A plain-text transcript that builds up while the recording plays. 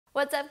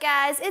What's up,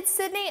 guys? It's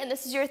Sydney, and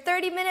this is your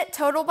 30-minute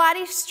total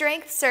body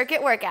strength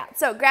circuit workout.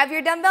 So grab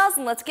your dumbbells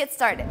and let's get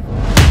started.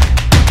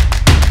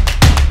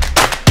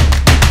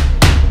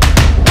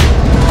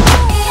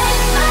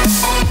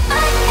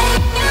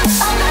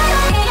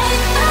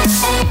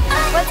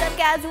 What's up,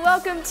 guys?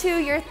 Welcome to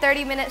your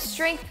 30-minute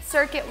strength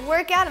circuit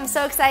workout. I'm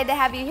so excited to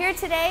have you here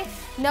today.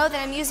 Know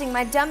that I'm using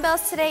my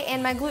dumbbells today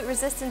and my glute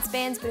resistance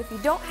bands, but if you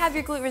don't have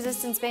your glute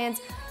resistance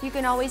bands, you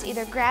can always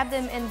either grab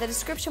them in the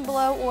description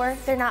below or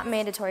they're not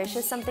mandatory. It's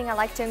just something I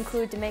like to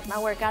include to make my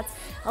workouts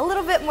a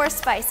little bit more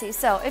spicy.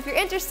 So if you're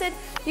interested,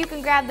 you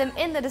can grab them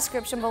in the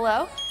description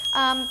below.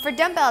 For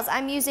dumbbells,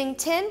 I'm using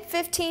 10,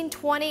 15,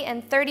 20,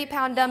 and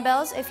 30-pound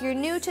dumbbells. If you're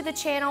new to the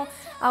channel,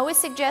 I always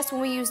suggest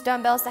when we use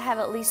dumbbells to have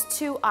at least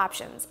two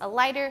options, a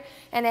lighter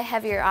and a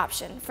heavier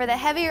option. For the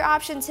heavier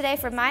option today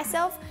for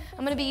myself,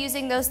 I'm going to be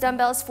using those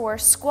dumbbells for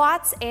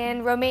squats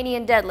and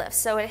Romanian deadlifts,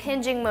 so a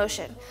hinging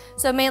motion,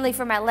 so mainly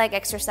for my leg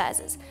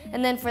exercises.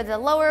 And then for the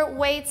lower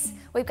weights,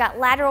 we've got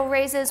lateral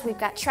raises, we've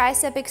got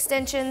tricep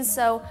extensions,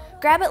 so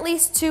grab at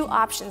least two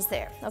options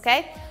there,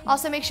 okay?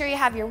 Also make sure you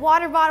have your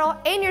water bottle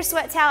and your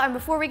sweat towel, and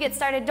before we get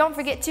started, don't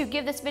forget to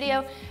give this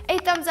video a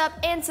thumbs up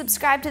and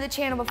subscribe to the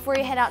channel before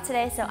you head out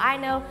today so I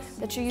know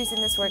that you're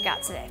using this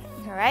workout today,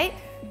 all right?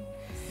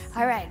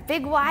 All right,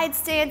 big wide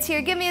stance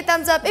here. Give me a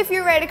thumbs up if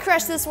you're ready to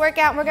crush this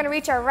workout. We're gonna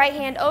reach our right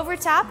hand over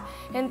top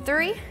in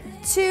 3,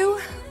 2,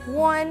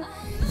 1.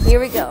 Here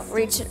we go.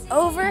 Reach it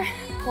over,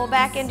 pull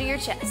back into your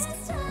chest.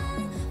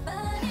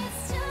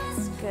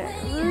 Good,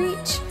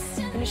 reach.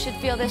 And you should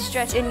feel this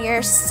stretch in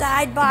your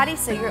side body,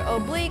 so your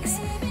obliques,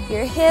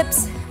 your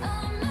hips,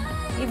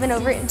 even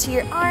over into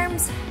your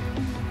arms.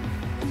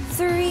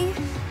 3,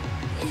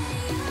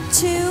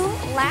 2,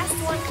 last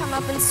one, come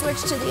up and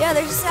switch to the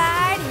other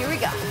side. Here we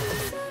go.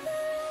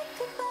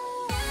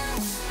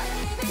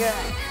 Good.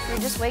 If you're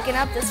just waking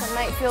up, this one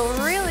might feel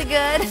really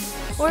good.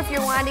 Or if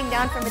you're winding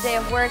down from a day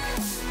of work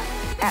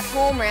at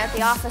home or at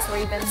the office where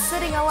you've been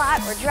sitting a lot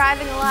or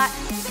driving a lot,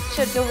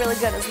 should feel really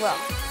good as well.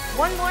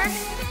 One more.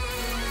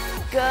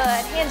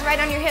 Good. Hands right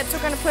on your hips.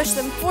 We're going to push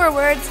them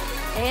forwards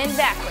and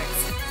backwards.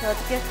 So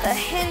let's get the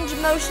hinge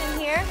motion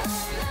here.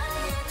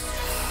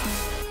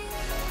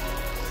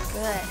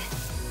 Good.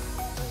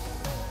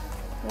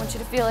 I want you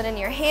to feel it in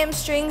your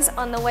hamstrings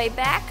on the way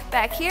back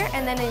here,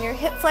 and then in your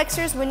hip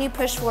flexors when you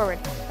push forward.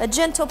 A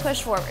gentle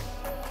push forward.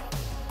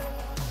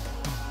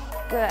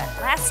 Good.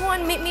 Last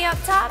one, meet me up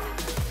top,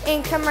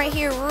 and come right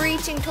here,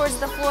 reaching towards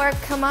the floor.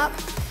 Come up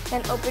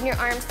and open your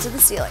arms to the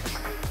ceiling.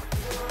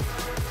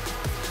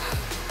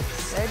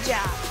 Good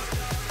job.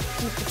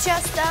 Keep the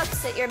chest up,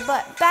 sit your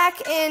butt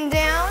back and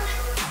down.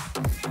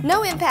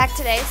 No impact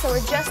today, so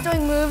we're just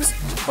doing moves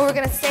where we're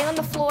gonna stay on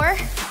the floor.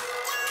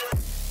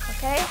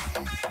 Okay?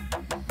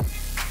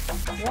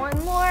 One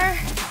more.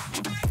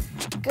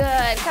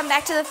 Good. Come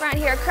back to the front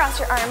here, cross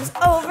your arms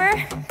over.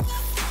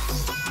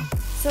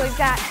 So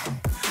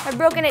I've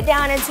broken it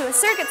down into a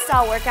circuit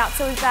style workout.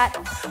 So we've got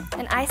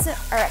an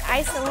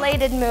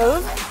isolated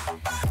move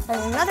and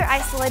another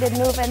isolated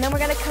move, and then we're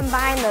gonna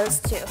combine those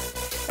two.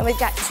 And we've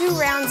got 2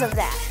 rounds of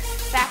that.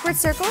 Backward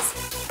circles.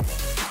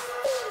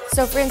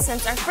 So for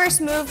instance, our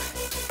first move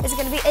is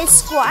gonna be a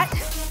squat.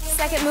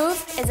 Second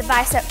move is a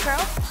bicep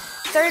curl.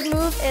 Third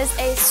move is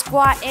a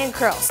squat and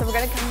curl. So we're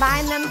gonna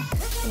combine them,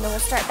 and then we'll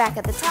start back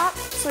at the top,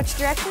 switch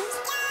directions,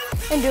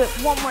 and do it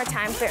one more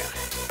time through.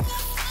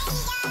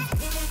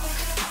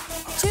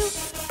 2,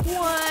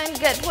 1,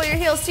 good. Pull your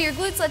heels to your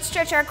glutes. Let's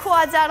stretch our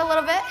quads out a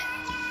little bit.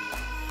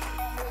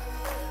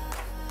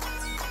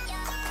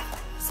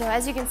 So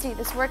as you can see,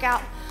 this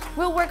workout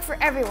will work for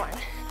everyone.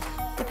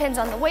 Depends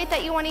on the weight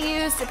that you want to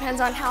use,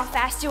 depends on how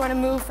fast you want to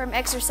move from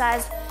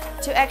exercise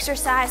to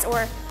exercise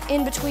or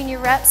in between your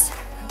reps,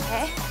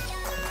 okay?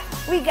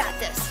 We got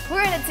this.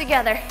 We're in it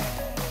together.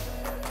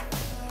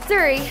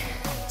 3,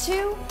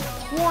 2,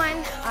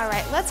 1. All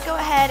right, let's go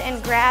ahead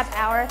and grab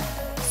our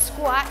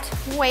squat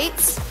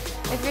weights.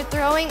 If you're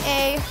throwing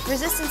a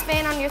resistance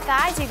band on your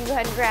thighs, you can go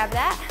ahead and grab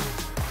that.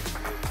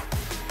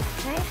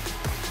 Okay.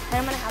 And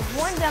I'm gonna have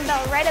one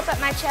dumbbell right up at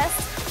my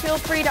chest. Feel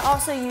free to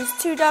also use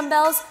 2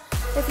 dumbbells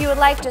if you would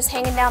like, just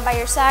hanging down by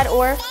your side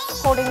or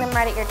holding them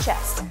right at your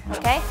chest,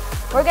 okay?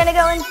 We're gonna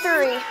go in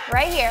 3,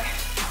 right here.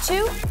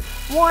 2,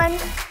 1,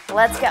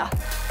 let's go.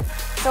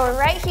 So we're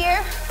right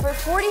here for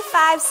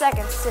 45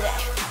 seconds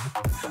today.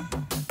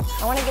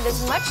 I wanna get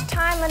as much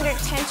time under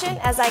tension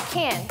as I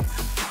can,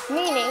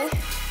 meaning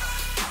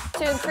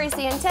to increase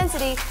the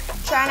intensity,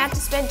 try not to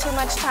spend too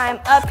much time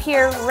up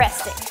here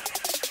resting.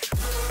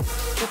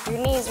 Keep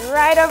your knees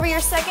right over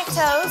your second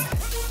toes.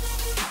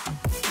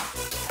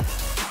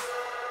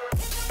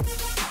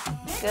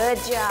 Good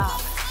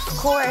job.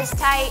 Core is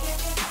tight,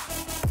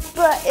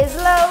 butt is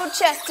low,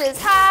 chest is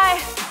high.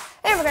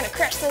 And we're gonna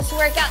crush this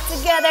workout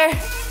together.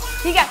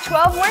 You got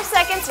 12 more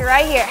seconds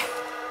right here.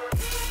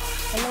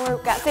 And then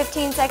we've got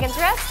 15 seconds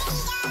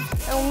rest.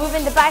 And we'll move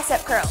into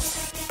bicep curls.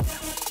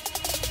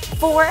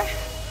 4,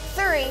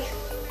 3,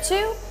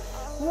 2,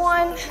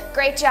 1.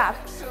 Great job.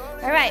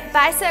 All right,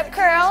 bicep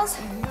curls.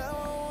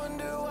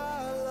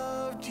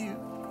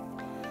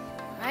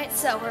 All right,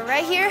 so we're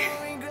right here,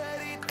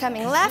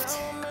 coming left,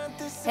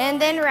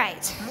 and then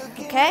right,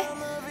 okay?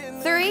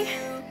 3,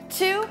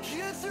 2,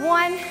 1.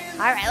 All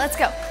right, let's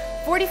go.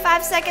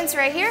 45 seconds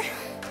right here.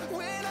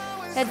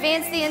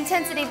 Advance the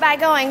intensity by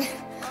going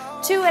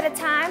 2 at a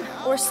time,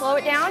 or slow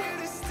it down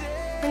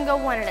and go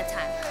 1 at a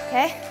time,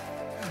 okay?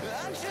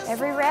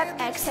 Every rep,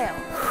 exhale.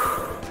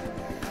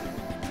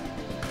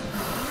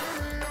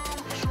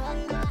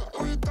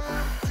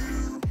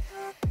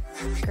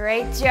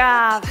 Great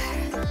job.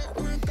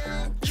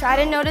 Try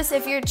to notice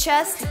if your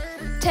chest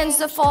tends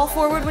to fall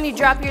forward when you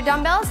drop your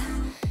dumbbells.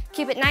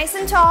 Keep it nice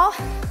and tall.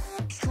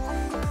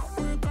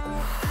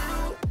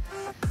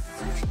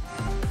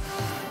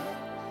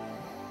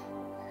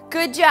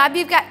 Good job.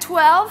 You've got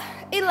 12,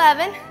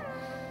 11.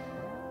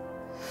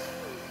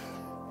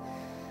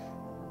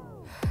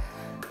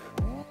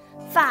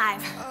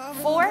 5,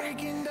 4,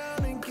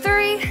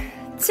 3,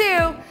 2,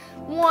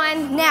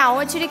 1. Now, I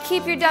want you to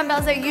keep your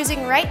dumbbells that you're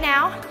using right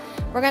now.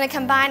 We're gonna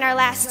combine our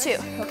last 2,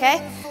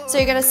 okay? So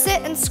you're gonna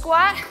sit and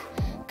squat,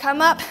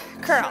 come up,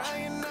 curl.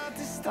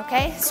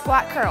 Okay,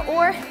 squat, curl.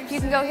 Or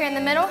you can go here in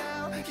the middle,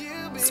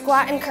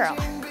 squat and curl,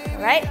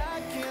 all right?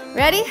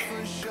 Ready?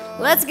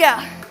 Let's go.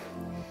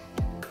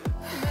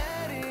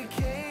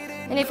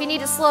 And if you need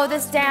to slow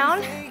this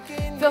down,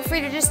 feel free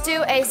to just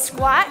do a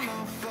squat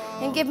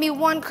and give me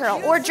 1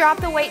 curl, or drop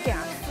the weight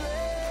down.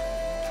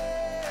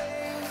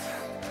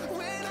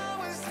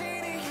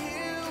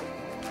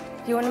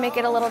 If you want to make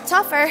it a little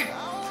tougher,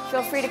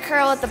 feel free to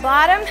curl at the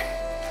bottom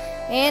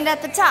and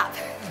at the top.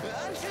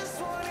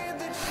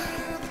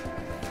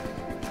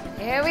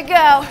 Here we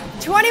go.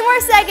 20 more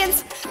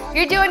seconds.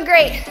 You're doing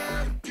great.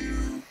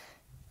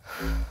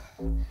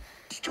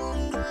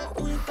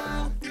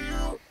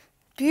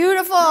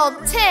 Beautiful.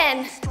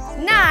 10,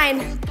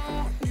 9,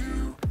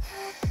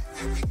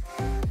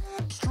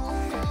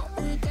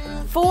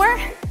 4,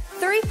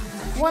 3,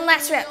 1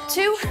 last rep.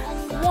 2,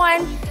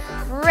 1,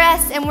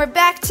 rest, and we're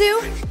back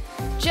to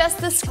just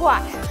the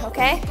squat,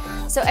 okay?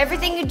 So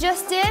everything you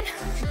just did,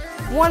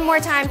 1 more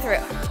time through.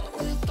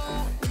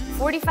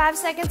 45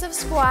 seconds of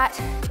squat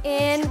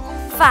in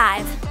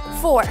 5,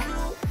 4.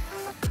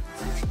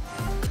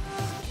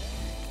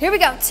 Here we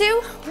go.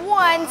 2,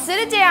 1, sit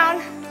it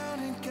down.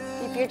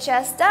 Keep your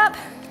chest up.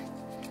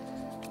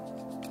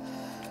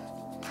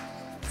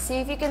 See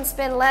if you can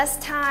spend less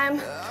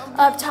time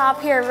up top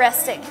here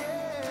resting.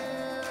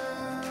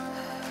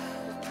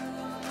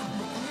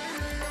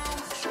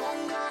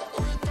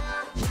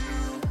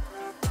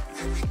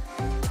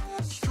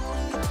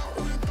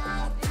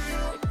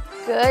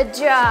 Good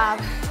job.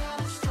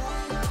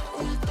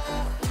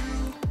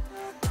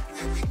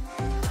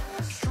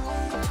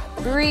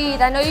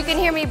 Breathe. I know you can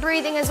hear me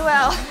breathing as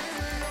well.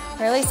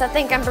 Or at least I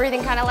think I'm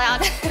breathing kind of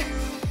loud.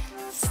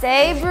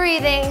 Stay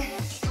breathing.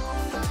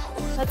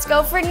 Let's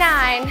go for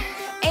 9,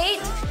 8.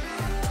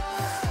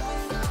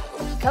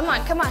 Come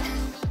on, come on.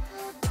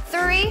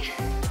 3,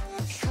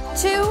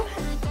 2,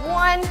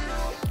 1.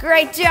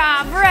 Great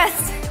job.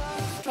 Rest.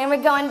 And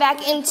we're going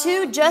back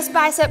into just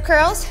bicep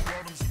curls.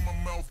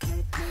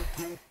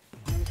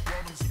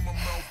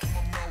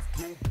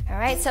 All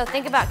right, so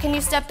think about, can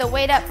you step the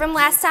weight up from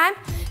last time?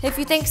 If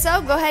you think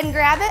so, go ahead and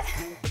grab it.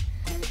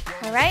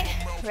 All right,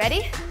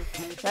 ready?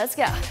 Let's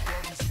go.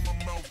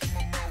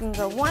 You can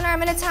go 1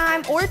 arm at a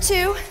time or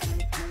 2.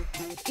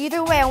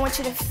 Either way, I want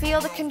you to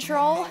feel the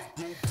control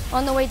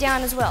on the way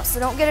down as well. So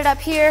don't get it up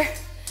here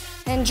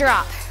and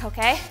drop,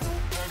 okay?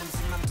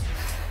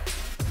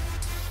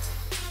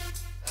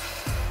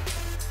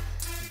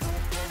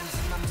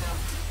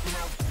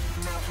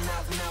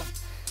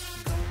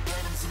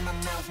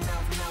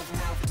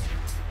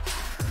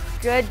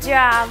 Good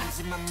job.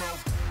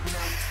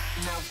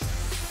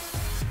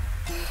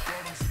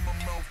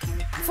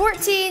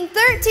 14,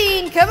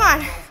 13, come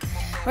on.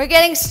 We're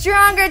getting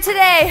stronger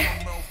today.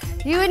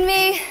 You and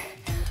me,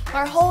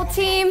 our whole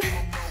team,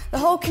 the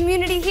whole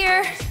community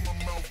here.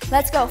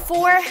 Let's go.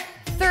 4,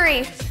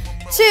 3,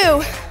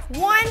 2,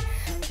 1.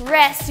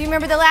 Rest. You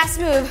remember the last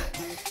move.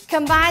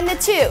 Combine the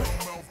 2.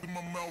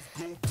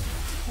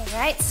 All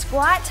right,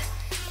 squat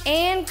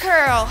and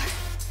curl.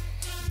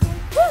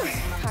 Whew.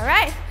 All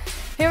right,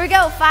 here we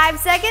go. 5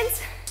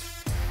 seconds.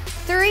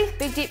 3,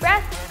 big deep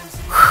breath.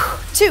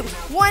 2,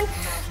 1.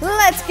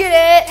 Let's get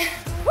it.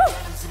 Woo.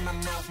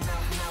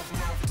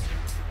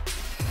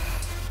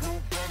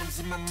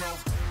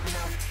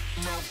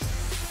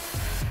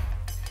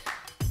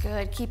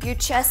 Good, keep your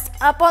chest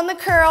up on the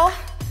curl.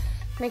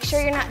 Make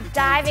sure you're not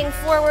diving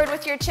forward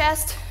with your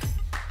chest.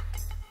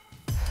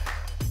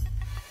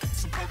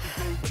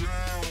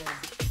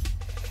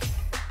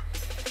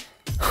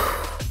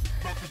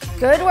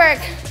 Good work.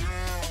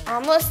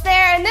 Almost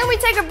there, and then we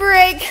take a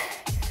break.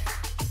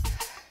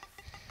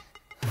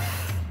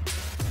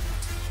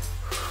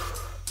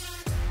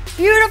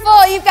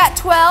 Beautiful, you've got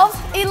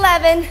 12,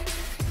 11.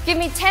 Give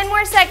me 10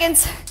 more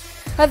seconds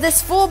of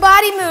this full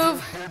body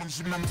move.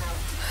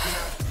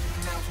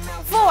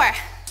 4,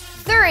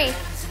 3,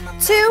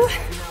 2,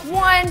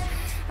 1.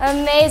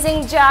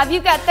 Amazing job.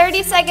 You've got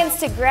 30 seconds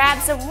to grab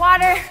some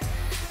water.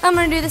 I'm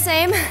gonna do the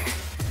same.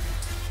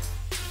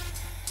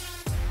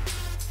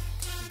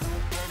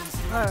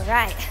 All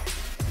right.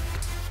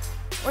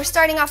 We're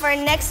starting off our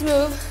next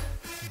move,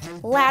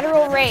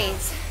 lateral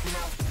raise.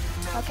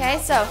 Okay,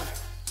 so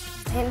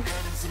in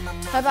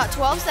about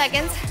 12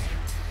 seconds,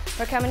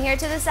 we're coming here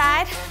to the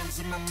side,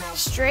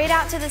 straight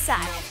out to the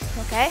side,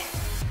 okay?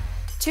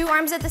 2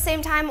 arms at the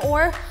same time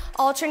or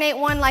alternate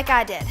one like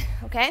I did,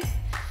 okay?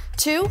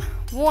 2,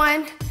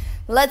 1,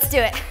 let's do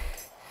it.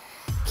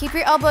 Keep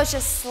your elbows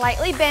just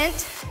slightly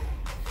bent.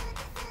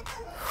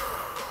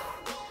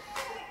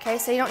 Okay,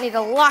 so you don't need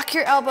to lock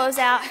your elbows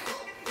out.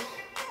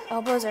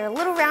 Elbows are a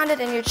little rounded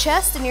and your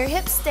chest and your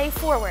hips stay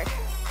forward.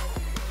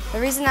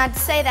 The reason I'd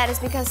say that is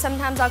because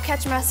sometimes I'll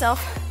catch myself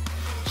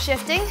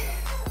shifting.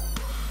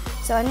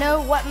 So I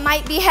know what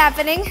might be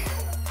happening.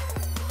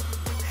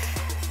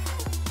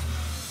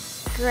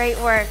 Great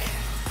work.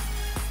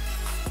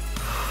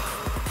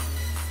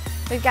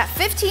 We've got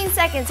 15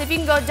 seconds. If you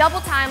can go double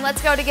time,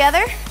 let's go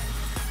together.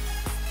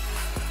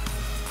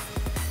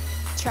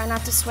 Try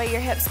not to sway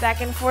your hips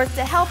back and forth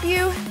to help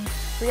you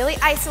really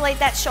isolate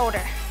that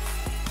shoulder.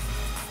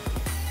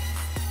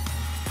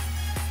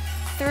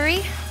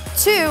 3,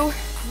 2,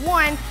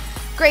 1.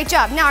 Great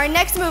job. Now our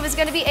next move is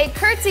going to be a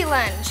curtsy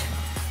lunge.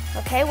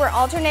 Okay, we're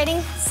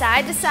alternating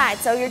side to side.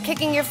 So you're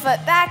kicking your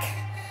foot back,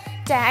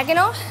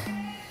 diagonal,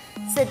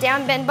 sit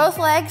down, bend both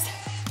legs,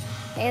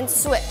 and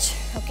switch,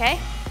 okay?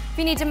 If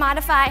you need to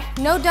modify,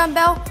 no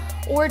dumbbell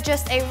or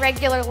just a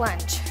regular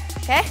lunge,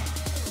 okay?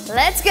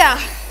 Let's go.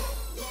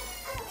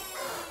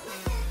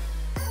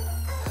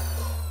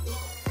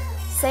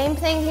 Same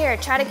thing here.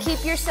 Try to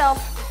keep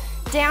yourself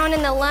down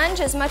in the lunge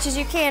as much as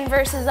you can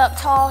versus up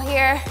tall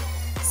here,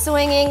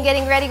 swinging,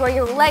 getting ready where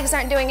your legs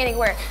aren't doing any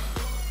work.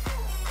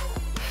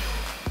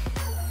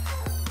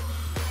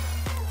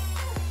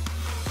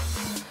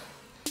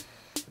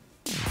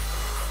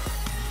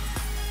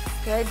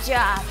 Good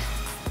job.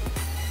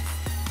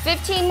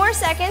 15 more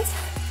seconds.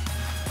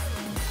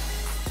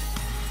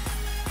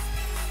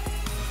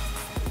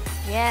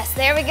 Yes,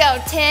 there we go.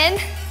 10,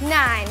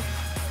 9.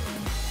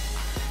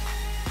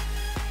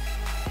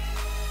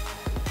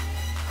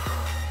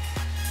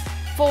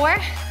 Four,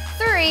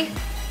 3,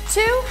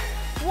 2,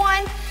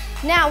 1.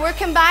 Now we're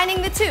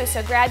combining the two.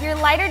 So grab your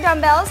lighter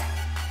dumbbells.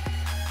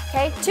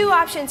 Okay, 2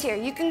 options here.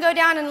 You can go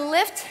down and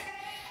lift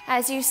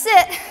as you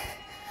sit,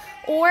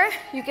 or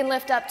you can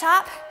lift up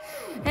top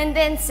and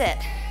then sit.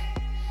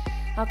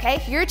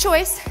 Okay, your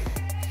choice.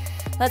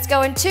 Let's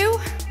go in 2,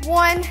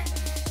 1.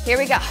 Here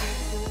we go.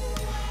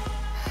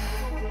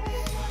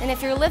 And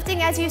if you're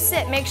lifting as you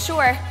sit, make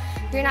sure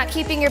you're not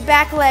keeping your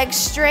back leg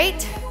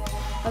straight.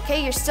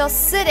 Okay, you're still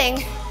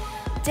sitting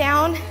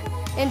down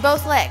in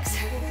both legs.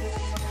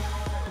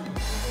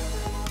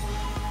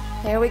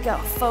 There we go.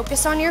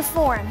 Focus on your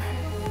form.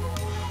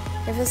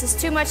 If this is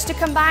too much to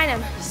combine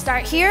them,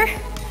 start here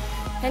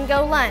and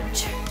go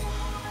lunge.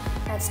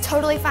 That's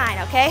totally fine,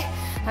 okay?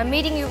 I'm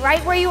meeting you right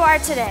where you are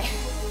today.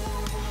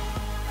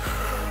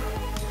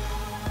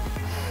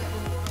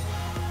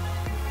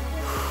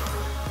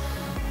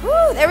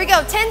 Woo, there we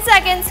go, 10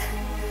 seconds.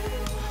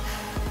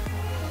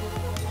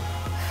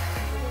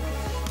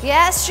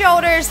 Yes,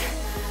 shoulders.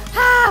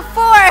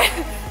 4,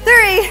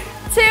 3,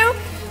 2,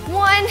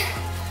 1,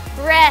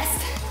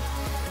 rest.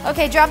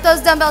 Okay, drop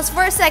those dumbbells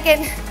for a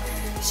second.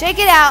 Shake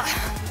it out.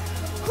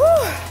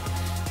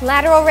 Whew.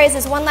 Lateral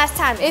raises one last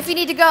time. If you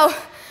need to go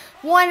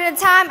one at a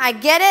time, I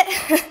get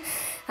it.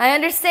 I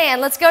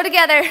understand. Let's go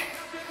together.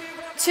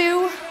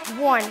 2,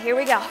 1. Here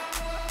we go.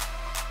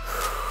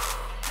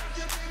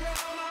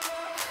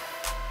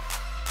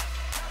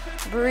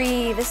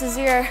 Breathe. This is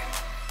your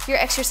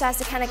exercise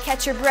to kind of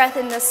catch your breath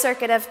in the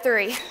circuit of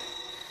 3.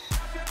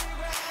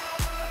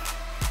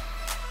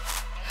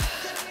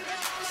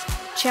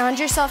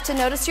 Challenge yourself to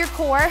notice your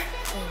core.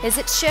 Is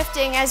it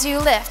shifting as you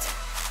lift?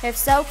 If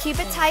so, keep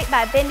it tight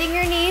by bending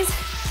your knees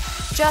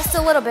just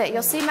a little bit.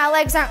 You'll see my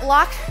legs aren't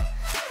locked.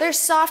 They're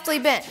softly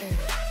bent.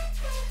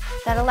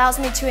 That allows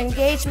me to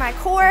engage my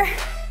core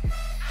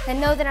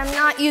and know that I'm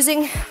not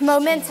using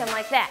momentum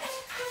like that.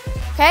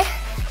 Okay?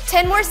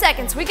 10 more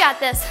seconds. We got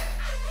this.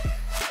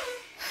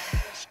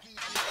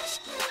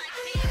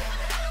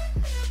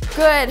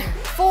 Good.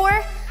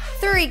 4,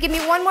 3. Give me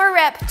one more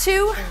rep.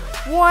 2,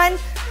 1.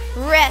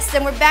 Rest,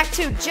 and we're back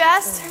to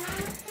just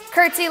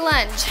curtsy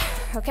lunge,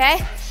 okay?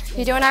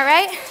 You doing all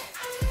right?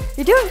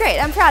 You're doing great,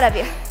 I'm proud of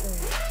you.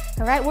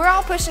 All right, we're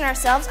all pushing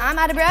ourselves. I'm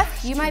out of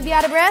breath, you might be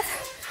out of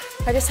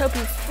breath. I just hope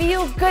you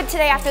feel good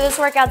today after this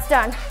workout's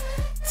done.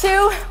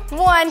 2,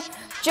 1,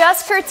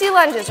 just curtsy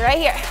lunges right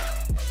here.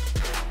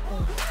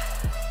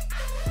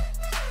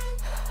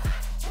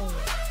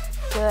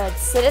 Good,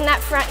 sit in that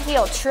front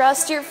heel.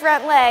 Trust your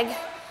front leg.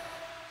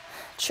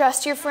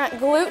 Trust your front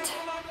glute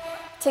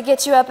to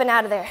get you up and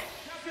out of there.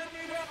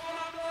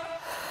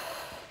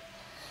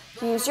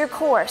 Use your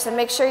core, so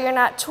make sure you're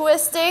not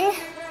twisting,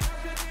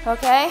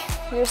 okay?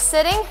 You're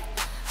sitting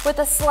with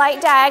a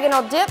slight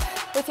diagonal dip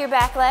with your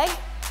back leg.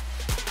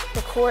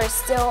 The core is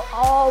still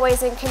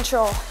always in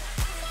control.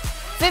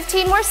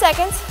 15 more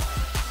seconds.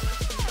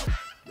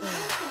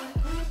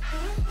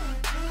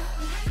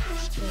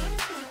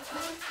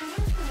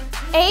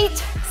 8,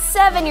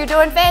 7, you're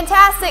doing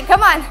fantastic.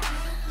 Come on.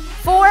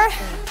 4,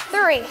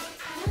 3.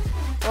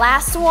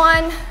 Last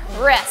one,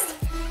 rest.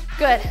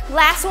 Good.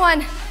 Last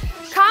one,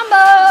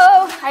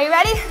 combo. Are you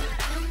ready?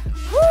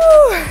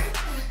 Woo.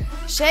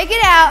 Shake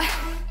it out.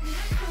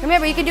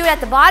 Remember, you can do it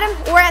at the bottom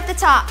or at the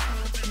top.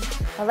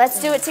 Well,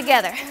 let's do it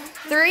together.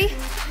 3,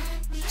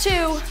 2,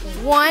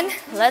 1,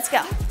 let's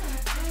go.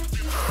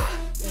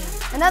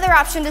 Another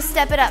option to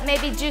step it up,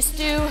 maybe just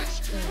do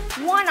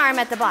one arm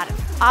at the bottom,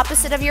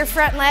 opposite of your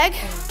front leg,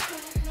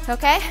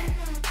 okay?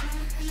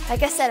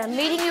 Like I said, I'm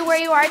meeting you where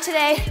you are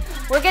today.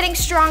 We're getting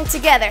strong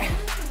together.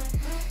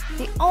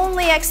 The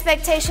only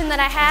expectation that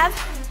I have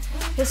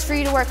is for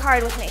you to work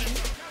hard with me.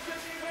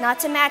 Not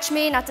to match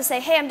me, not to say,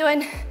 hey, I'm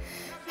doing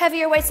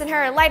heavier weights than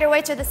her, or lighter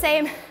weights are the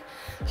same.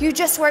 You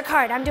just work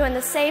hard. I'm doing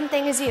the same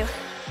thing as you.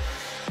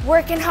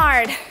 Working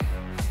hard.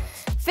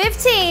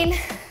 15.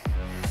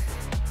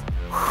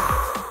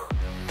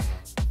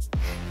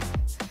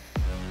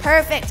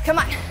 Perfect, come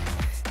on.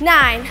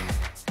 9.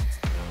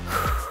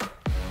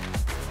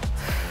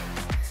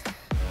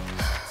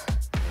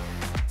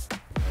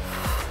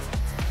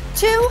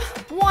 2,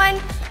 1,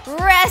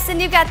 rest,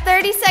 and you've got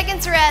 30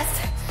 seconds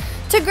rest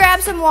to grab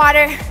some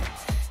water,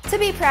 to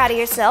be proud of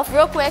yourself.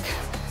 Real quick,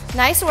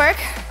 nice work.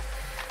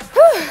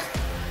 Whew.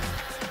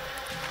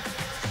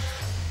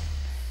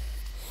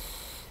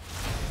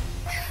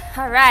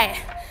 All right,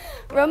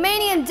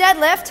 Romanian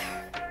deadlift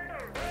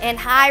and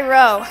high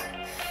row.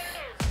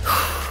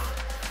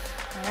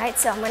 All right,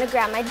 so I'm gonna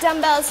grab my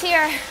dumbbells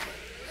here.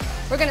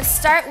 We're gonna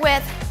start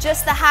with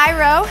just the high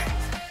row,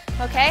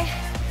 okay?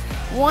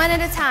 One at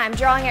a time,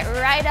 drawing it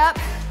right up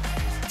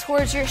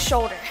towards your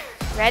shoulder.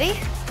 Ready?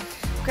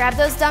 Grab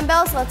those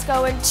dumbbells, let's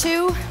go in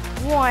 2,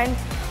 1.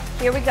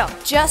 Here we go,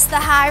 just the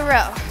high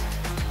row.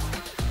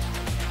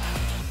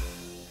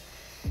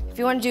 If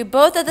you wanna do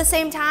both at the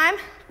same time,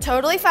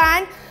 totally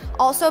fine.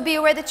 Also be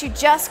aware that you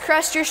just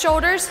crushed your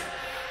shoulders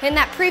in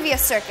that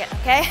previous circuit,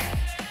 okay?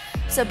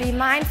 So be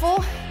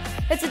mindful.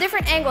 It's a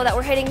different angle that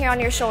we're hitting here on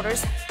your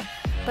shoulders,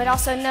 but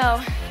also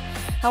know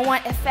I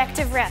want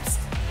effective reps.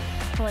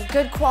 I want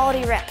good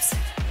quality reps.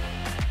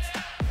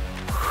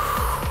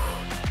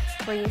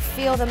 Where you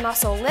feel the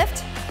muscle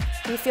lift,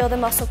 you feel the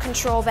muscle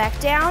control back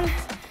down.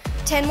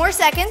 10 more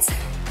seconds,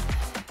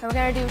 and we're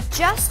gonna do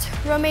just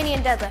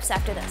Romanian deadlifts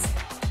after this.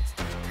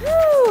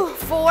 Woo.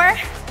 4,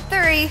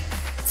 3,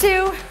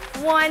 2,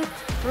 1,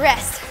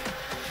 rest.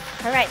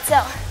 All right,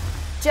 so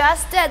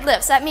just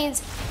deadlifts. That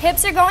means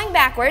hips are going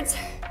backwards,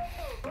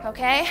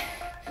 okay?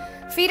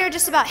 Feet are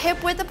just about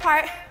hip width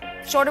apart.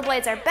 Shoulder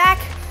blades are back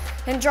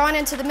and drawn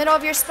into the middle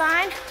of your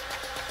spine.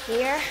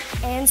 Here,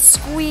 and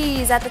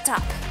squeeze at the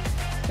top.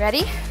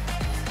 Ready?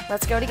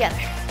 Let's go together.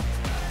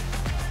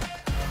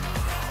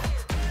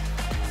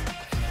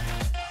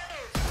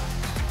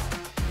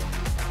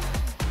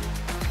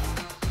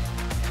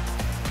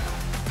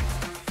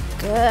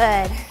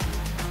 Good.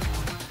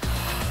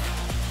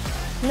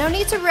 No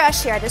need to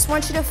rush here. I just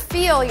want you to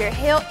feel your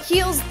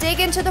heels dig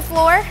into the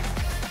floor.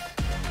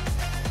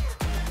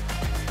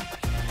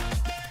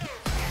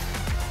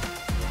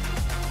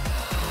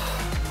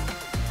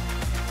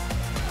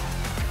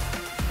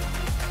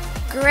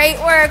 Great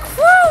work.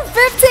 Woo!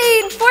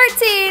 15,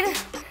 14.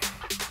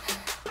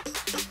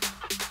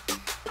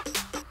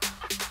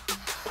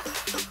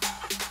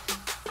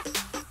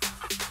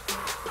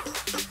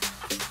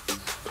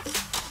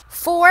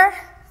 Four,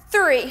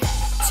 3,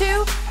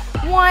 2,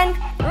 1,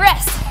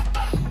 rest.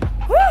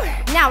 Woo.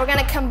 Now we're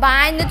gonna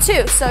combine the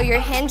two. So you're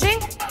hinging,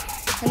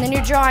 and then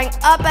you're drawing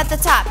up at the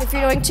top. If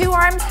you're doing 2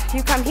 arms,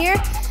 you come here.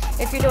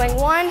 If you're doing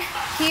 1,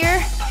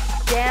 here,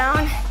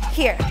 down,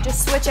 here.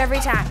 Just switch every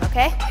time,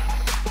 okay?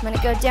 I'm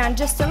gonna go down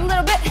just a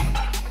little bit.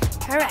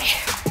 All right,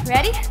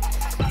 ready?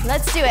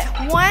 Let's do it.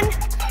 1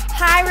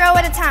 high row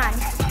at a time.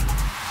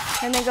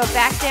 And then go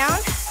back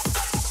down,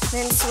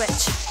 then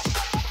switch.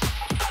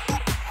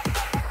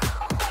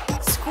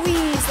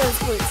 Squeeze those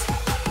glutes.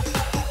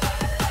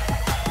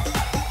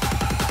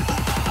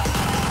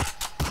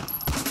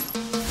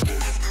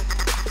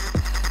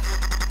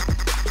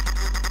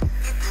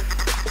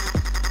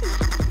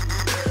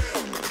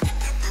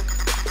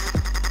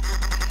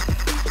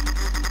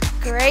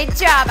 Great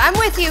job. I'm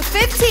with you.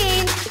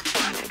 15.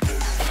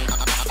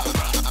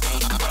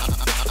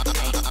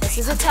 This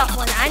is a tough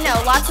one. I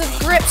know. Lots of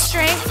grip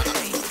strength.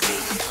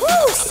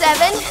 Woo.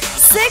 7,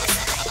 6,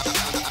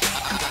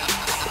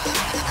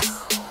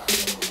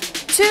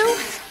 2,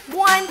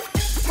 1.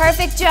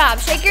 Perfect job.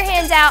 Shake your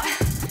hands out.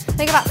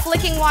 Think about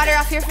flicking water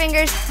off your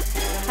fingers.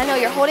 I know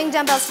you're holding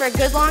dumbbells for a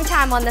good long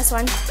time on this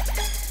one.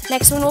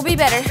 Next one will be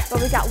better, but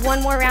we've got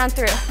one more round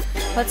through.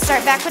 Let's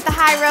start back with the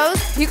high rows.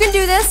 You can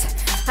do this.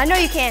 I know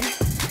you can.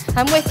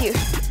 I'm with you.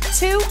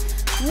 2,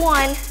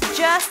 1,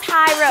 just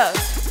high rows.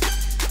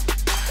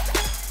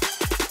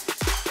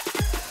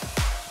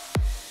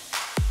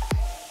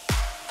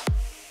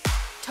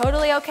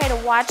 Totally okay to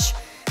watch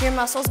your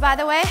muscles, by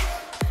the way.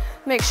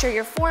 Make sure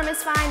your form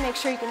is fine. Make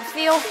sure you can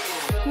feel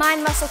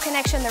mind-muscle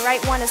connection. The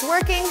right one is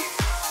working.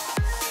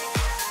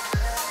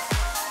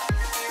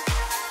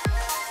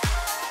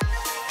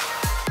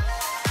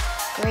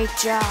 Great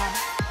job.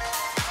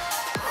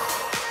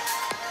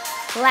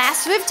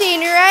 Last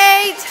 15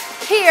 right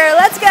here,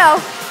 let's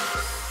go.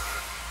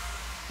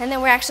 And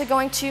then we're actually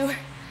going to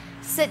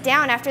sit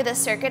down after this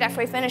circuit, after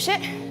we finish it.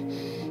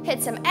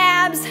 Hit some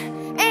abs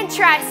and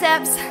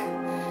triceps.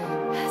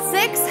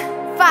 6,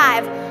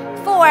 5,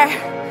 4,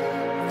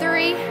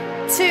 3,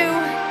 2,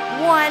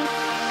 1.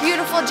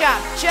 Beautiful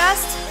job.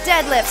 Just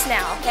deadlifts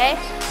now, okay?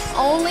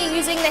 Only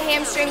using the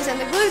hamstrings and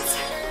the glutes.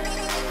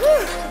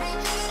 Whew.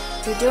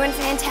 You're doing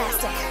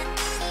fantastic.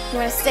 You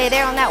want to stay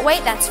there on that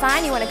weight, that's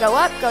fine. You want to go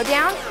up, go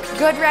down.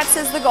 Good reps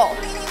is the goal,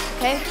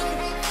 okay?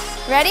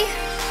 Ready?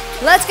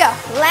 Let's go.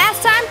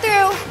 Last time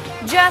through,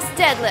 just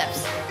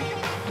deadlifts.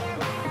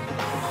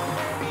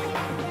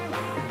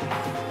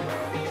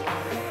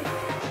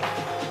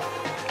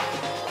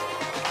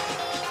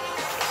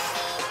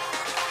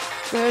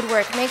 Good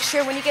work. Make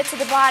sure when you get to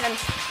the bottom,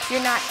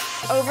 you're not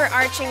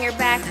overarching your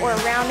back or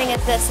rounding it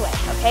this way,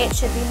 okay? It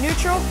should be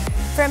neutral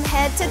from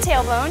head to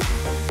tailbone.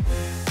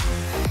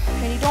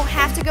 And you don't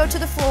have to go to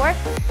the floor.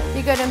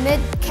 You go to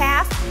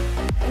mid-calf,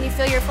 and you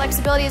feel your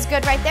flexibility is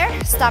good right there.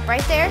 Stop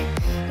right there.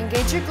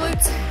 Engage your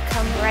glutes.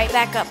 Come right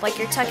back up like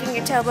you're tucking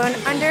your tailbone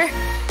under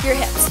your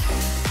hips.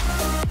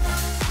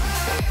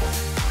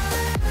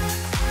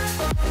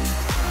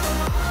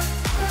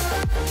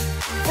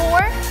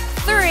 4,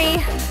 3,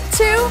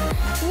 2,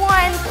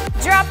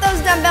 1. Drop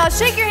those dumbbells.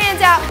 Shake your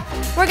hands out.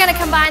 We're going to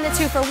combine the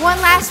two for one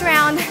last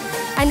round.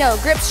 I know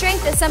grip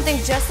strength is something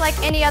just like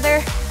any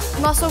other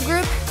muscle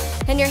group.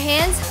 In your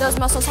hands, those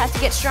muscles have to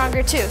get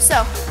stronger too.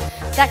 So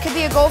that could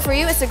be a goal for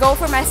you. It's a goal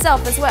for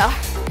myself as well.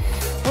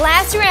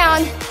 Last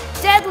round,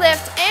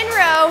 deadlift and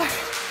row.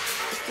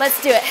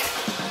 Let's do it.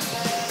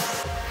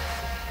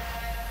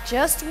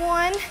 Just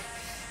one,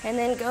 and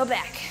then go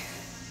back.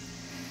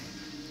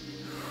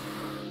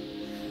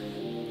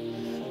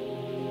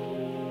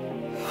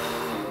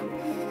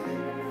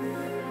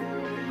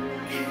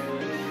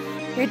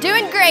 You're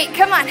doing great,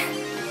 come on.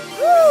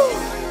 Woo.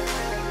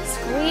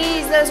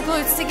 Squeeze those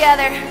glutes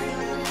together.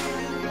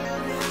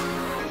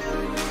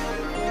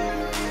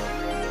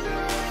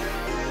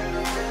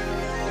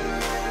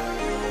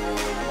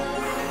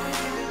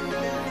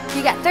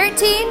 You got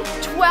 13,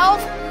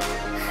 12,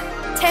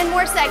 10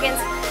 more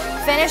seconds.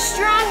 Finish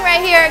strong right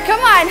here,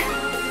 come on.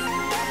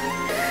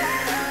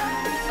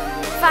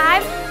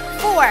 5,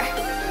 4,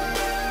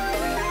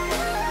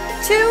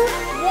 2,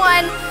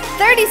 1.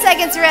 30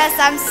 seconds rest.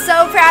 I'm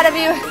so proud of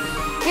you.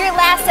 Your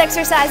last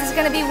exercise is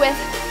going to be with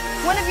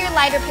one of your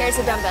lighter pairs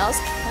of dumbbells,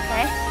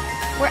 okay?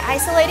 We're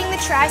isolating the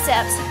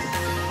triceps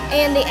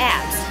and the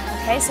abs,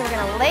 okay? So we're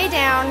going to lay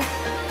down.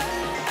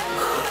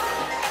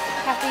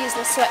 Have to use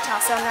the sweat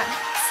towel so I'm not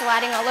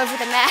sliding all over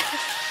the mat.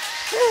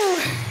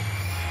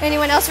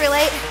 Anyone else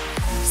relate?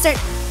 Start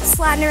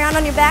sliding around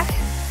on your back.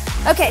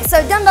 Okay,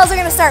 so dumbbells are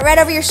going to start right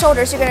over your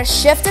shoulders. You're going to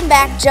shift them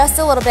back just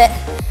a little bit.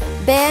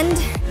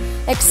 Bend,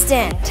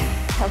 extend.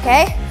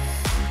 Okay,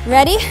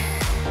 ready?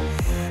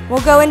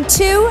 We'll go in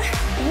 2,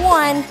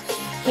 1.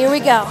 Here we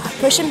go.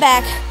 Push them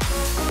back,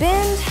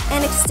 bend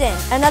and extend.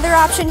 Another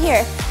option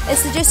here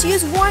is to just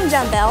use one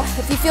dumbbell.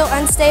 If you feel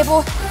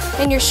unstable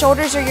in your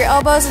shoulders or your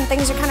elbows and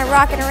things are kind of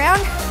rocking around,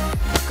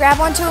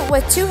 grab onto it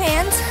with 2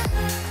 hands,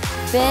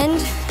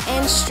 bend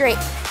and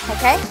straighten,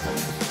 okay?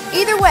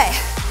 Either way,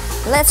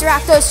 let's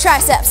rock those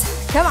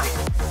triceps. Come on.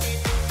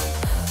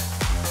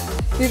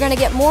 You're gonna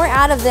get more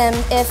out of them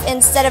if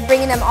instead of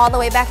bringing them all the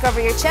way back over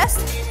your chest,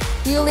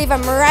 you leave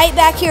them right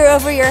back here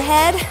over your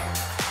head,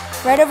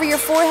 right over your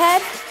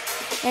forehead.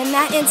 In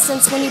that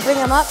instance, when you bring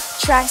them up,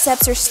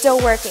 triceps are still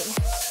working.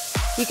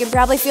 You can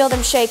probably feel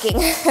them shaking.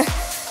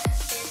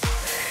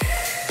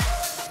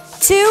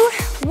 2,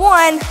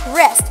 1,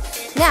 rest.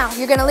 Now,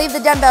 you're gonna leave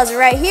the dumbbells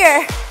right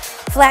here,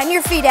 flatten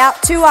your feet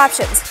out. 2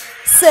 options.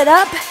 Sit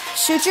up,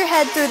 shoot your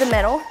head through the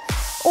middle,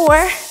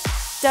 or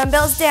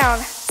dumbbells down,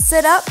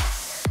 sit up,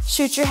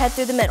 shoot your head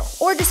through the middle.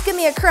 Or just give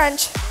me a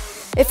crunch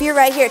if you're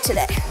right here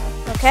today,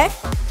 okay?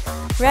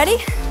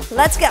 Ready?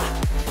 Let's go.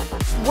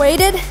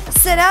 Weighted,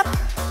 sit up,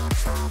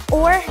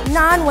 or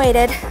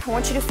non-weighted. I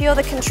want you to feel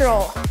the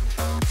control.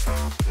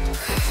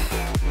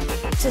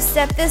 To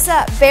step this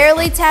up,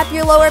 barely tap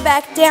your lower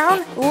back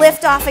down,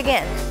 lift off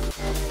again.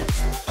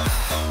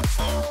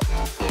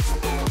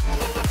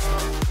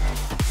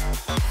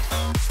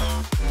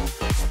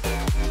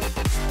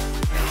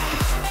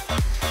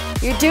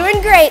 You're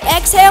doing great.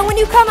 Exhale when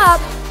you come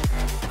up.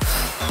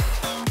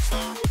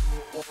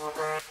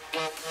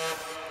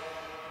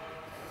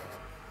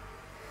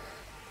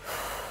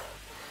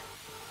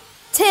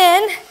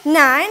 Ten,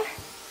 9.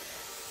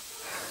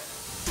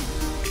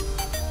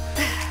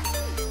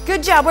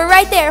 Good job. We're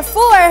right there.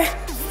 4,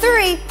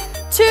 3,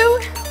 2,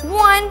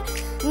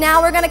 1.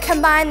 Now we're going to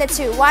combine the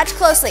two. Watch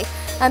closely.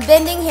 I'm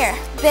bending here.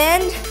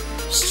 Bend,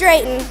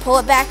 straighten, pull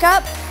it back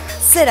up,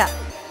 sit up.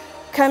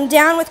 Come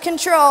down with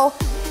control.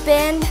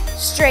 Bend,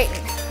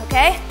 straighten,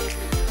 okay?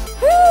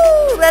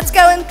 Woo! Let's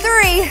go in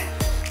 3,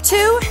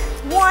 2,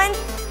 1.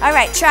 All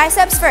right,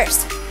 triceps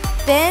first.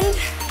 Bend.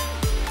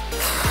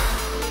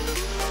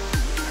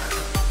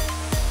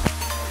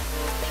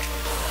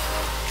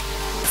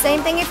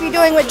 Same thing if you're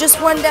doing with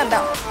just one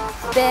dumbbell.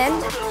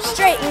 Bend,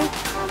 straighten,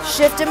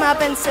 shift them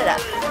up and sit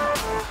up.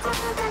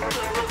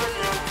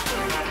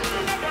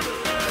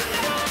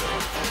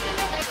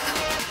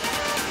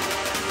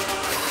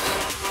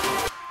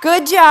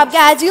 Good job,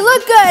 guys. You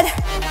look good.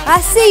 I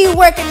see you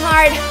working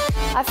hard.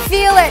 I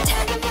feel it.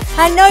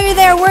 I know you're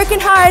there working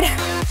hard,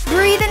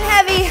 breathing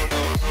heavy,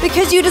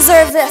 because you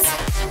deserve this.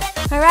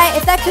 All right,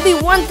 if that could be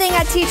one thing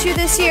I teach you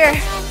this year,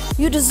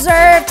 you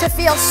deserve to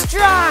feel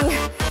strong.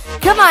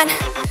 Come on,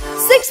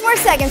 6 more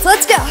seconds,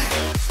 let's go.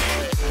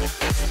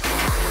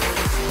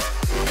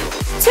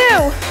 2,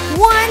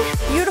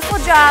 1, beautiful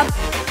job.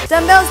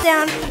 Dumbbells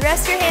down,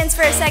 rest your hands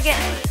for a second.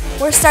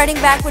 We're starting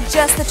back with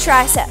just the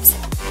triceps.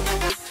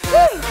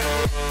 Woo.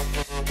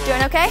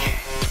 Doing okay?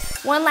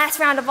 One last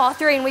round of all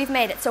 3 and we've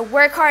made it. So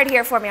work hard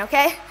here for me,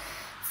 okay?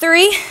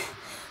 3,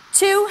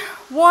 2,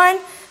 1,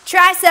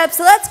 triceps,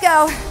 let's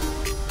go.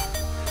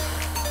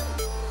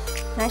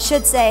 And I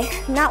should say,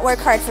 not work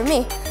hard for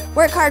me,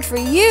 work hard for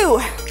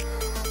you.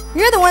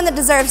 You're the one that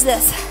deserves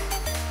this.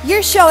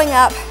 You're showing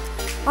up.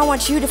 I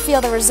want you to feel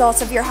the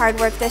results of your hard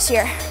work this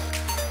year.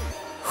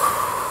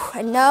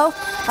 I know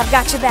I've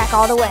got your back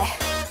all the way.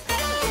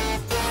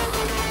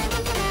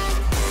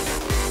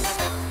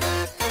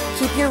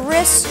 Keep your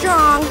wrists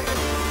strong.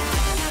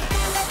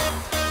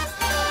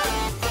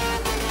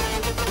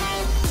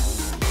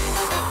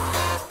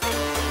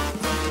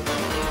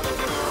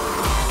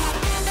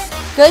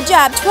 Good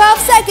job, 12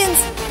 seconds.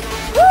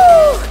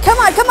 Woo! Come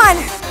on, come on.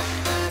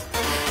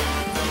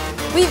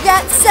 We've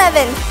got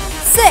 7,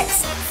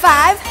 6,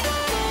 5.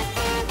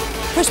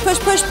 Push, push,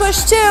 push,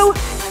 push, 2,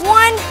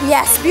 1.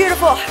 Yes,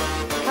 beautiful.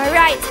 All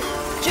right,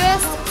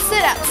 just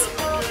sit-ups.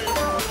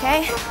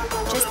 Okay,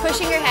 just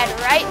pushing your head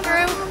right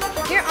through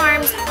your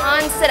arms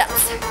on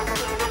sit-ups.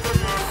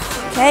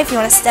 Okay, if you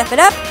want to step it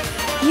up,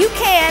 you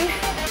can.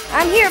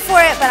 I'm here for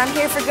it, but I'm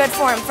here for good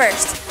form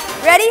first.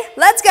 Ready?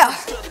 Let's go.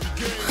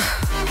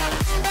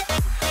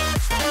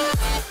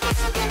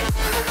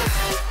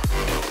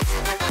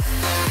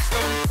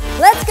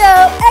 Let's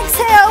go.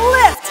 Exhale,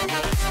 lift.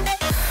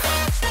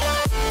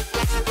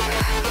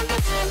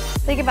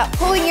 Think about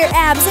pulling your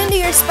abs into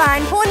your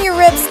spine, pulling your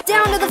ribs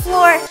down to the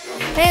floor,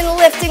 and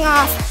lifting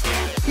off.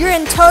 You're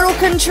in total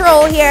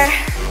control here.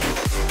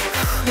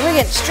 We're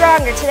getting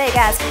stronger today,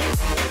 guys.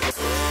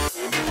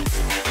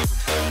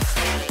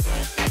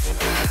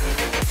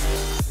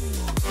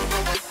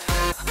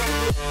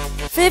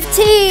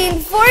 15,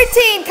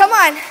 14, come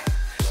on.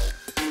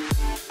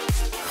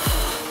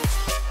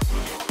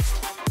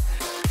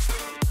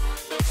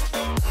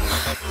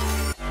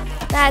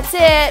 That's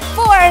it.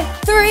 4,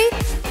 3,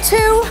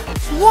 2,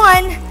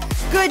 1.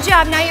 Good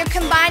job. Now you're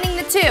combining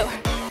the 2.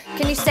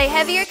 Can you stay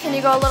heavier? Can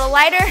you go a little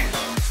lighter?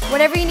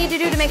 Whatever you need to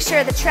do to make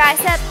sure the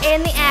tricep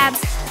and the abs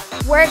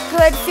work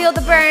good, feel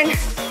the burn.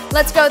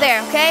 Let's go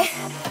there, okay?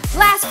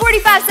 Last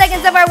 45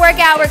 seconds of our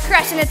workout. We're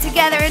crushing it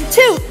together in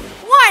 2,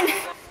 1.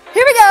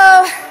 Here we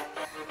go.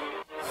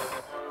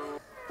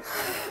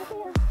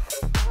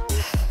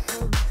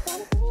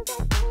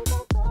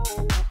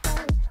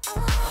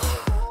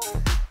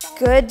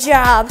 Good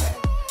job.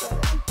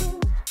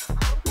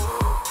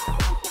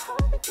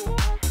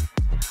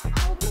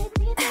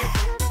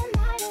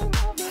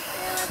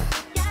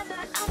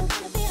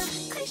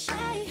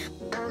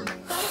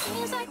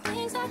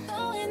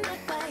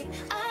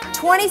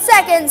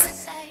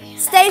 Seconds.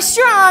 Stay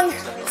strong.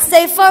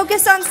 Stay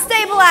focused on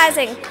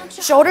stabilizing.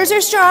 Shoulders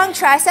are strong.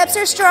 Triceps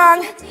are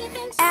strong.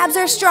 Abs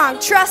are strong.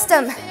 Trust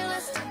them.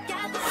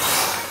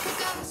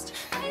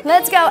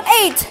 Let's go.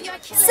 8,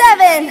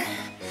 7.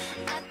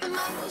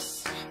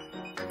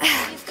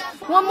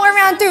 One more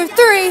round through.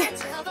 3,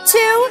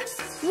 2,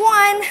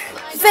 1.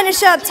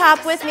 Finish up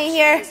top with me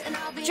here.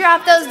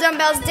 Drop those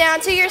dumbbells down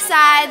to your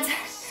sides.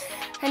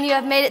 And you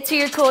have made it to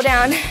your cool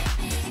down.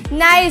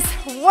 Nice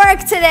work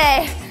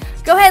today.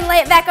 Go ahead and lay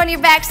it back on your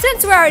back.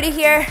 Since we're already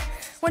here,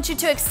 I want you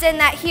to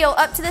extend that heel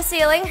up to the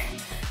ceiling.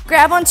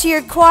 Grab onto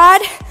your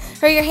quad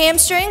or your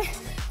hamstring.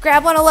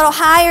 Grab one a little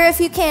higher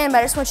if you can, but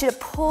I just want you to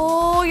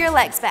pull your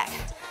legs back.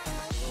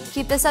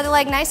 Keep this other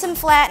leg nice and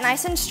flat,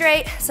 nice and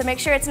straight, so make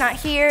sure it's not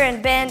here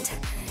and bent.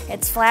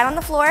 It's flat on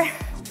the floor.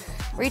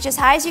 Reach as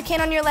high as you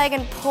can on your leg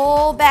and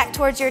pull back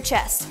towards your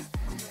chest.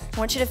 I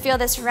want you to feel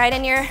this right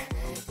in your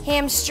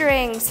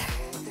hamstrings.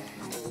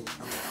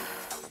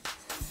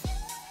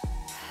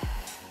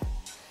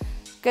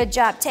 Good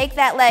job. Take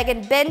that leg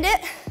and bend it.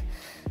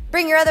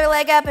 Bring your other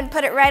leg up and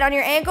put it right on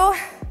your ankle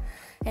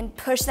and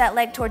push that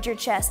leg towards your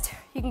chest.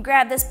 You can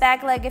grab this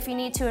back leg if you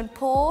need to and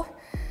pull.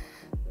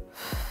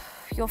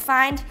 You'll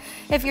find,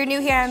 if you're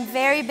new here, I'm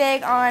very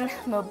big on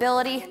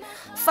mobility,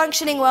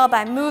 functioning well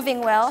by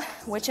moving well,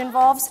 which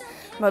involves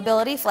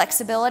mobility,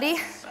 flexibility.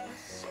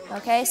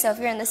 Okay, so if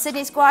you're in the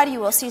Sydney squad,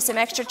 you will see some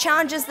extra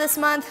challenges this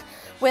month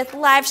with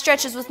live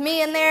stretches with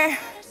me in there.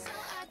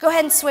 Go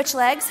ahead and switch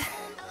legs.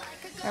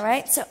 All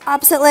right, so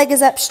opposite leg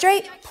is up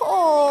straight.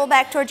 Pull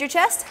back towards your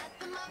chest.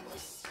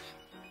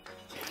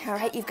 All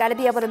right, you've got to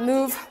be able to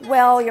move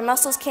well. Your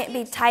muscles can't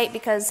be tight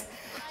because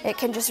it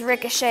can just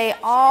ricochet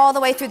all the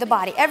way through the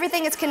body.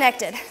 Everything is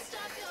connected.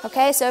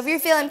 Okay, so if you're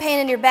feeling pain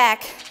in your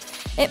back,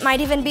 it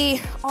might even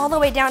be all the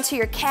way down to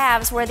your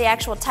calves where the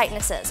actual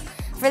tightness is.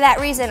 For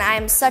that reason, I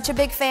am such a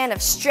big fan of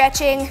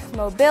stretching,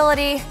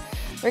 mobility,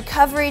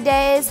 recovery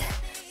days.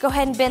 Go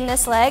ahead and bend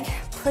this leg,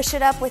 push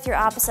it up with your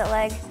opposite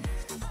leg.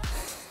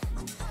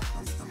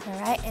 All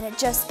right, and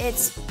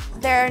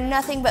there are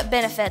nothing but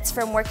benefits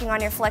from working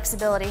on your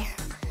flexibility.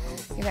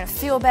 You're gonna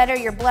feel better,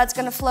 your blood's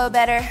gonna flow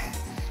better,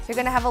 you're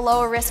gonna have a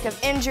lower risk of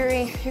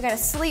injury, you're gonna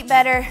sleep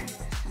better,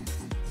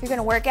 you're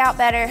gonna work out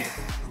better,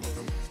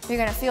 you're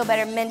gonna feel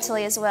better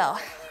mentally as well,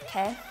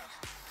 okay?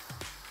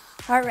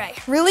 All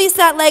right, release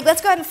that leg.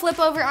 Let's go ahead and flip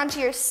over onto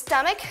your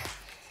stomach,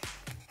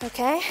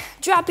 okay?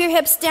 Drop your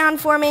hips down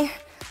for me,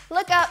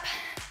 look up.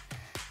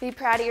 Be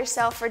proud of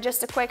yourself for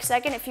just a quick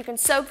second. If you can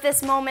soak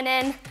this moment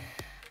in,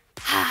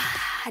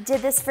 I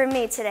did this for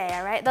me today,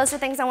 all right? Those are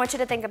things I want you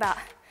to think about.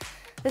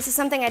 This is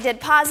something I did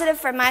positive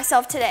for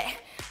myself today.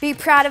 Be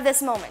proud of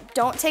this moment.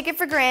 Don't take it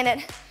for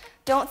granted.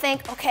 Don't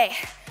think, okay,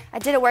 I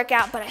did a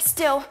workout, but I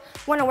still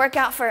want to work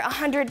out for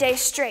 100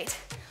 days straight.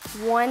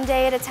 One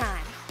day at a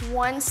time,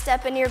 one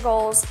step in your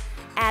goals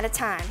at a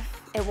time.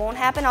 It won't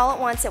happen all at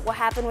once. It will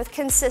happen with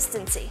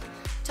consistency.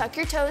 Tuck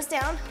your toes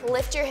down,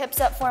 lift your hips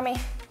up for me,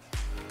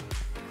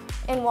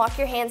 and walk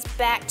your hands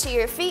back to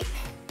your feet.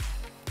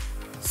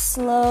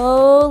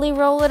 Slowly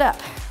roll it up,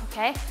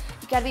 okay?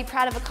 You gotta be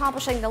proud of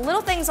accomplishing the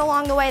little things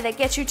along the way that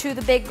get you to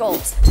the big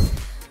goals,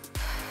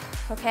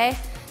 okay?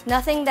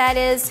 Nothing that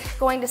is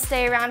going to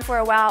stay around for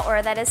a while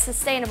or that is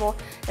sustainable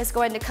is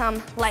going to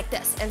come like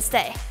this and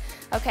stay,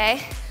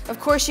 okay? Of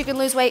course you can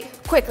lose weight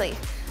quickly.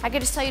 I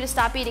could just tell you to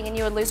stop eating and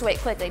you would lose weight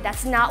quickly.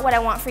 That's not what I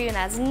want for you, and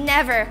that's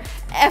never,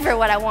 ever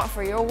what I want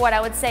for you or what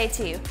I would say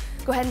to you.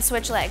 Go ahead and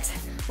switch legs.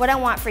 What I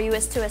want for you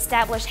is to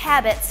establish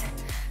habits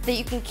that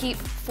you can keep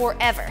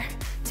forever,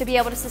 to be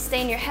able to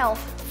sustain your health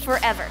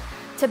forever,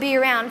 to be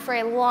around for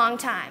a long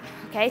time,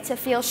 okay? To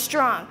feel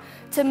strong,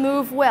 to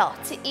move well,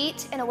 to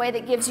eat in a way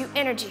that gives you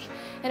energy,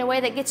 in a way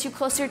that gets you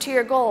closer to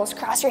your goals.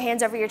 Cross your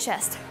hands over your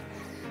chest,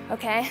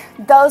 okay?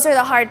 Those are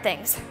the hard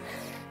things,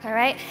 all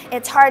right?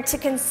 It's hard to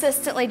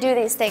consistently do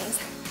these things,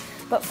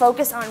 but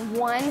focus on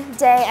one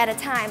day at a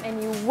time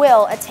and you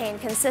will attain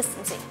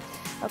consistency,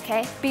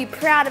 okay? Be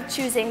proud of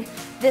choosing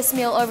this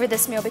meal over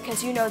this meal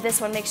because you know this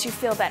one makes you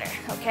feel better,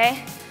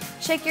 okay?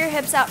 Shake your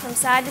hips out from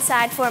side to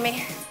side for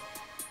me.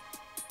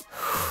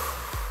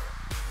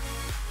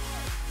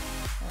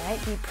 All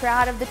right, be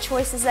proud of the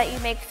choices that you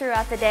make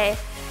throughout the day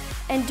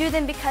and do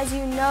them because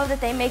you know that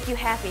they make you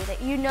happy,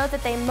 that you know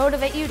that they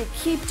motivate you to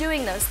keep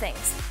doing those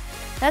things.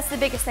 That's the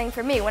biggest thing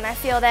for me when I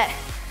feel that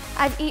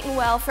I've eaten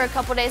well for a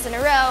couple days in a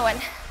row,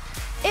 and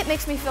it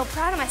makes me feel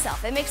proud of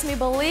myself. It makes me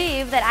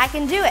believe that I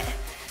can do it,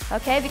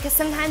 okay? Because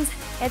sometimes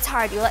it's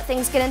hard. You let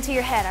things get into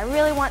your head. I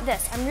really want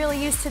this. I'm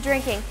really used to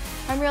drinking.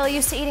 I'm really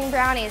used to eating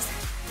brownies.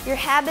 Your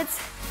habits,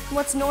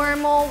 what's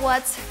normal,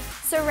 what's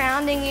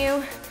surrounding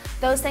you,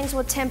 those things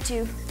will tempt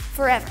you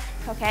forever,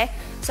 okay?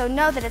 So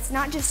know that it's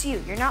not just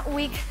you. You're not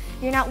weak.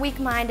 You're not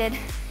weak-minded.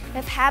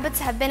 If habits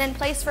have been in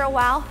place for a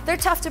while, they're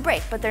tough to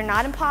break, but they're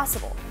not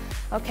impossible,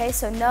 okay?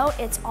 So know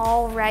it's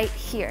all right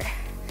here.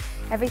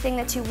 Everything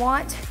that you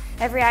want,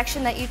 every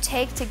action that you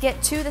take to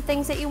get to the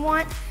things that you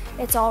want,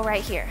 it's all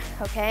right here,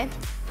 okay?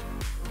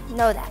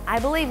 Know that. I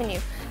believe in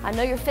you. I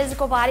know your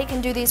physical body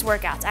can do these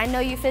workouts. I know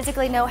you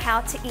physically know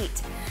how to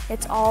eat.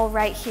 It's all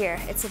right here.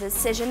 It's a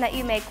decision that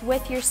you make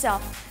with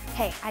yourself.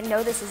 Hey, I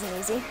know this isn't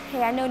easy.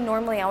 Hey, I know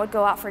normally I would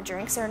go out for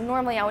drinks or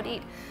normally I would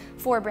eat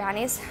 4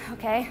 brownies,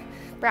 okay?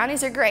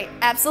 Brownies are great,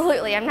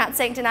 absolutely. I'm not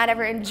saying to not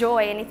ever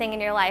enjoy anything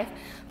in your life,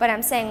 but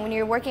I'm saying when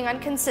you're working on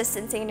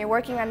consistency and you're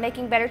working on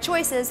making better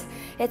choices,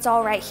 it's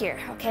all right here,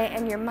 okay?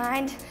 And your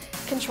mind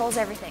controls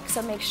everything.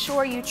 So make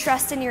sure you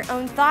trust in your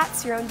own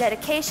thoughts, your own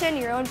dedication,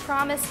 your own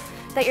promise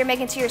that you're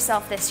making to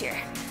yourself this year.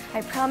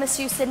 I promise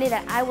you, Sydney,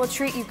 that I will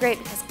treat you great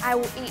because I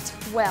will eat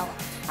well.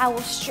 I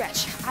will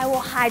stretch, I will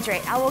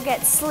hydrate, I will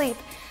get sleep,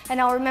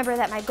 and I'll remember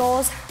that my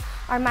goals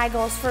are my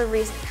goals for a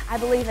reason. I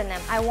believe in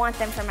them. I want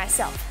them for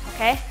myself,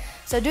 okay?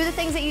 So do the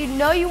things that you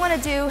know you want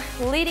to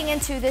do leading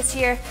into this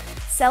year.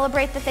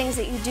 Celebrate the things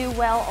that you do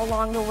well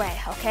along the way,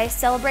 okay?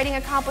 Celebrating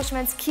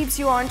accomplishments keeps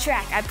you on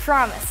track, I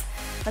promise.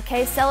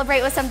 Okay,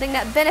 celebrate with something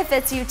that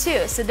benefits you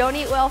too. So don't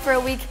eat well for a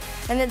week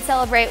and then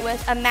celebrate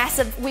with a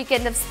massive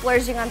weekend of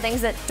splurging on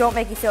things that don't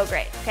make you feel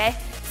great, okay?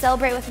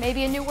 Celebrate with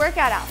maybe a new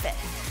workout outfit,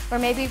 or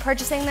maybe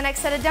purchasing the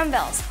next set of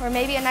dumbbells, or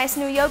maybe a nice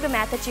new yoga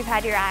mat that you've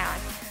had your eye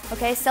on,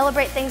 okay?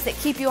 Celebrate things that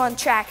keep you on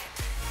track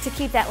to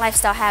keep that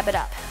lifestyle habit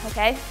up,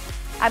 okay?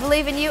 I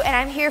believe in you and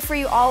I'm here for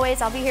you always.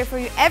 I'll be here for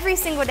you every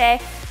single day.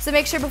 So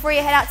make sure before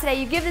you head out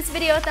today, you give this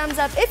video a thumbs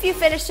up if you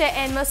finished it,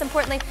 and most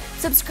importantly,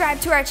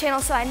 subscribe to our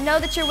channel so I know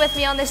that you're with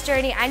me on this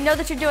journey. I know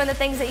that you're doing the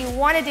things that you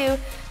want to do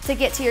to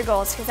get to your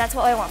goals, because that's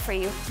what I want for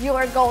you.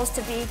 Your goals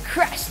to be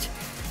crushed.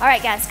 All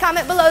right, guys,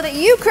 comment below that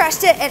you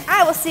crushed it, and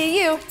I will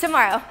see you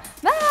tomorrow.